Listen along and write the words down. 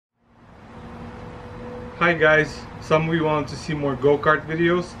Hi guys, some of you wanted to see more go-kart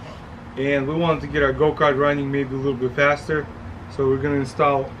videos and we wanted to get our go-kart running maybe a little bit faster, so we're going to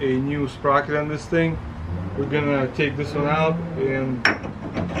install a new sprocket on this thing. We're going to take this one out and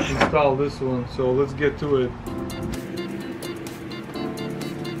install this one, so let's get to it.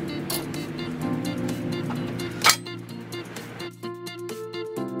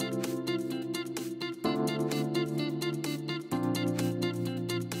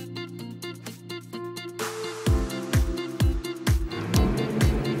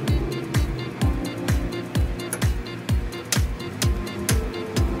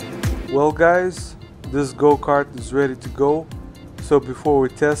 Well guys, this go-kart is ready to go, so before we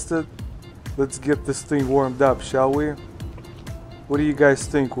test it, let's get this thing warmed up, shall we? What do you guys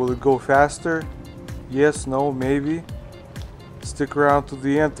think? Will it go faster? Yes, no, maybe? Stick around to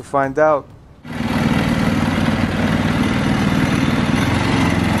the end to find out.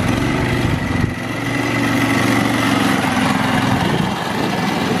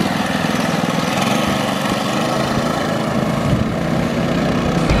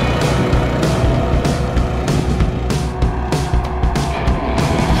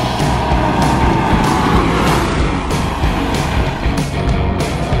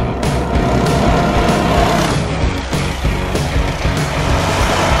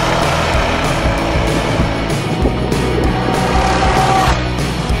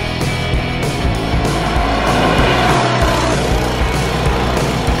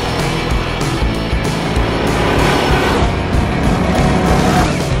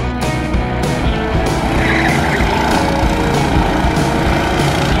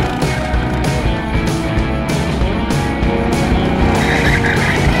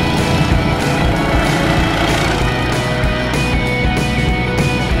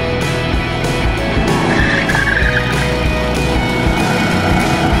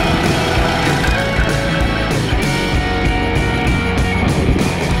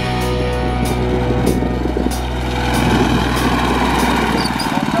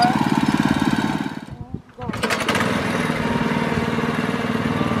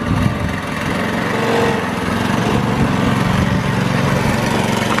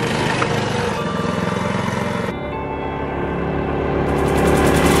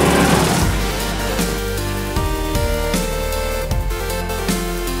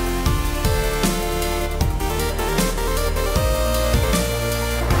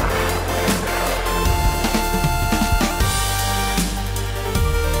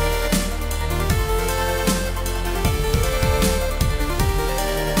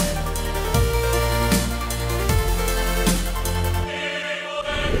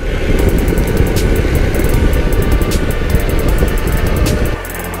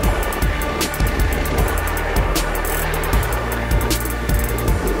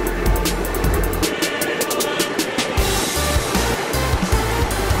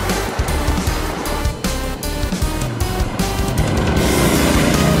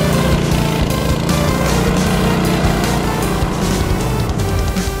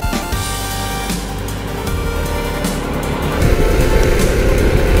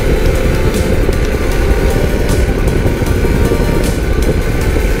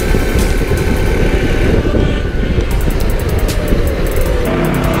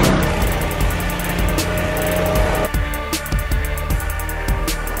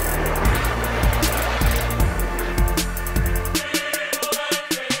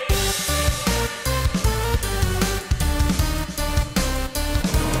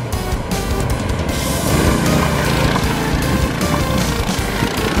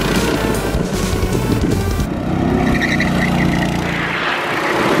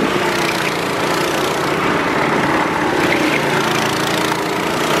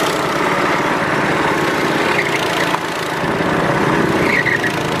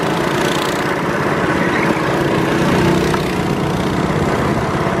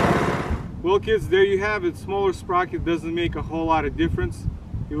 Well kids, there you have it. Smaller sprocket doesn't make a whole lot of difference.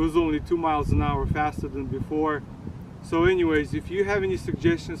 It was only 2 miles an hour faster than before. So anyways, if you have any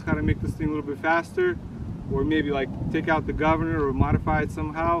suggestions how to make this thing a little bit faster, or maybe like take out the governor or modify it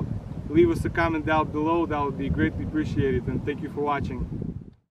somehow, leave us a comment down below. That would be greatly appreciated, and thank you for watching.